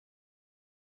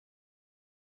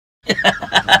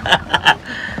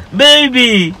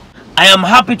Baby, I am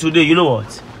happy today. You know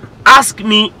what? Ask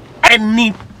me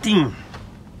anything.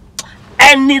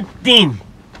 Anything.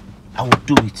 I will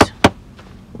do it.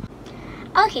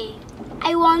 Okay,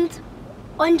 I want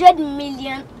 100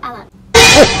 million Alan.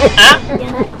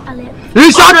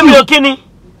 You shot me, Kenny.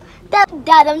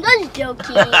 Dad, I'm just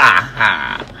joking.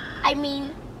 I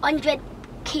mean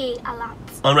 100k Alan.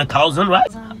 100,000,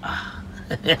 right?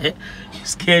 You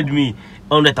scared me.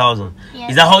 100,000. Yes.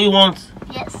 Is that all you want?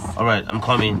 Yes. All right, I'm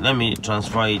coming. Let me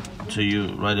transfer it to you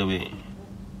right away.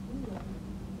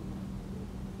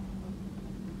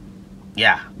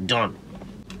 Yeah, done.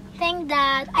 Thank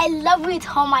Dad. I love you with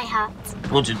all my heart.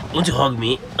 Won't you hug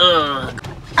me?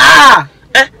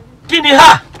 Kini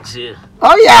ha?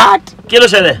 Oh yeah. Kí ló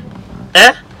ṣẹlẹ̀?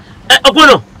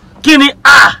 Ogbonu. Kini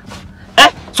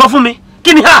sọ fún mi.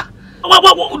 Kini ha?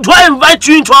 Do I invite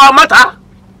you into our matter?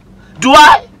 Do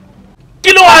I?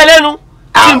 Kí ló wà lẹ́nu?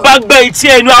 Tí n bá gbé etí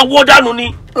ẹnu awó dànù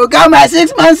ni. Oga, my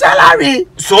 6 months salary.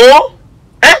 So?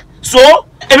 So?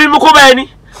 Èmi mú kó bá ẹni.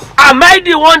 Am I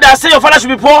the one that say your father should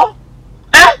be poor?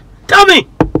 Tell me.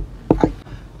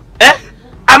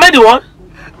 Am I the one?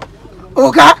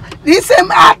 Oga, this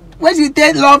same act when she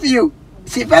did love you,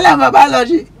 she fell in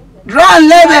biology. Draw and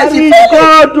label, she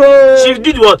fell. She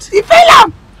did what? She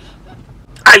fell.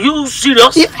 Are you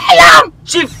serious? She fell.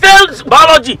 She failed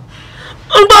biology.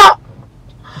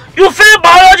 You failed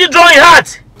biology drawing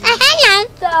art.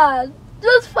 Dad,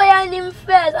 just fire him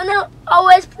first and then I'll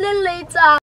explain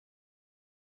later.